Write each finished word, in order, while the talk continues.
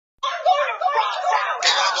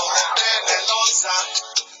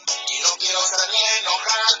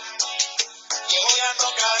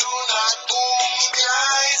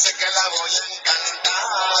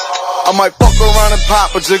I might fuck around and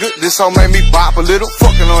pop a jigga. This hoe made me bop a little.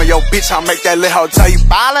 Fucking on your bitch, I make that little hoe tell you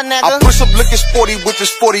ballin', nigga. I push up looking sporty with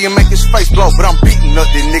this 40 and make his face blow. But I'm beating up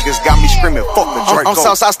these niggas, got me screaming, fuck the Draco. I'm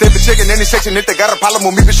southside steppin, checkin any section. If they got a problem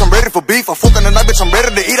with me, bitch, I'm ready for beef. I fucking tonight, bitch, I'm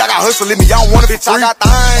ready to eat. I got hustle in me, I don't wanna be free. I got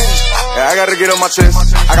things, yeah, I gotta get on my chest.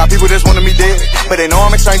 I got people that's wanting me dead, but they know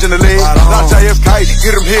I'm exchanging the legs. Not J.F.K,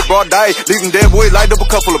 get them hit broad day. Leave them dead, boy, light up a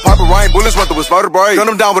couple of purple rain. Bullets run through his vertebrate.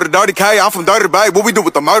 Gun them down with a dirty K, I'm from Dirty Bay. What we do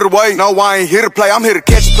with the murder way? No, I ain't here to play, I'm here to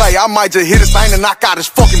catch a play. I might just hit his thing and knock out his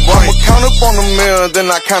fucking brain. I'ma count up on the mill, then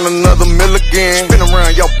I count another mill again. Spin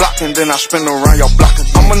around your block and then I spin around your block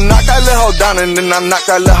again. I'ma knock that little hoe down and then I knock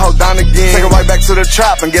that little hoe down again. Take it right back to the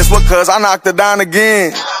trap and guess what, cuz I knocked her down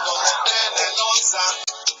again.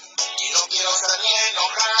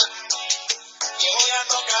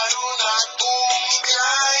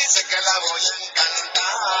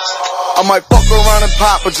 I might fuck around and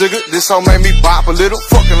pop a jigga. This hoe made me bop a little.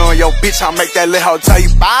 Fucking on your bitch, I make that little hoe tell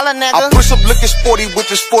you ballin', nigga. I push up looking sporty with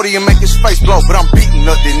this 40 and make his face blow. But I'm beating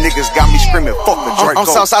up these niggas, got me screaming, fuck the Draco. I'm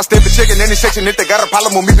southside steppin, checkin any section. If they got a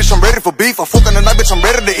problem with me, bitch, I'm ready for beef. I fucking tonight, bitch, I'm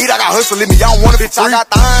ready to eat. I got hustle in me, I don't wanna be free. I got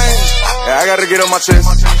things, yeah, I gotta get on my chest.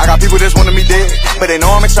 I got people that's wanting me dead, but they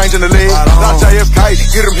know I'm exchanging the legs. Not J.F.K,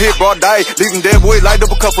 get them hit broad day. Leave them dead, boy, light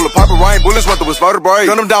up a couple of purple rain. Bullets run through his vertebrate.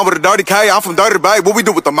 Gun them down with a dirty K, I'm from Dirty Bay. What we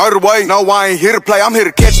do with the murder way? No, I ain't here to play, I'm here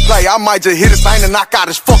to catch a play. I might just hit his thing and knock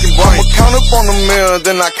out his fucking brain. I'ma count up on the mill,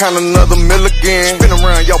 then I count another mill again. Spin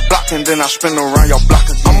around your block and then I spin around your block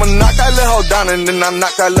again. I'ma knock that little hoe down and then I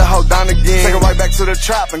knock that little hoe down again. Take it right back to the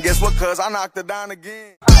trap and guess what, cuz I knocked her down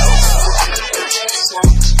again.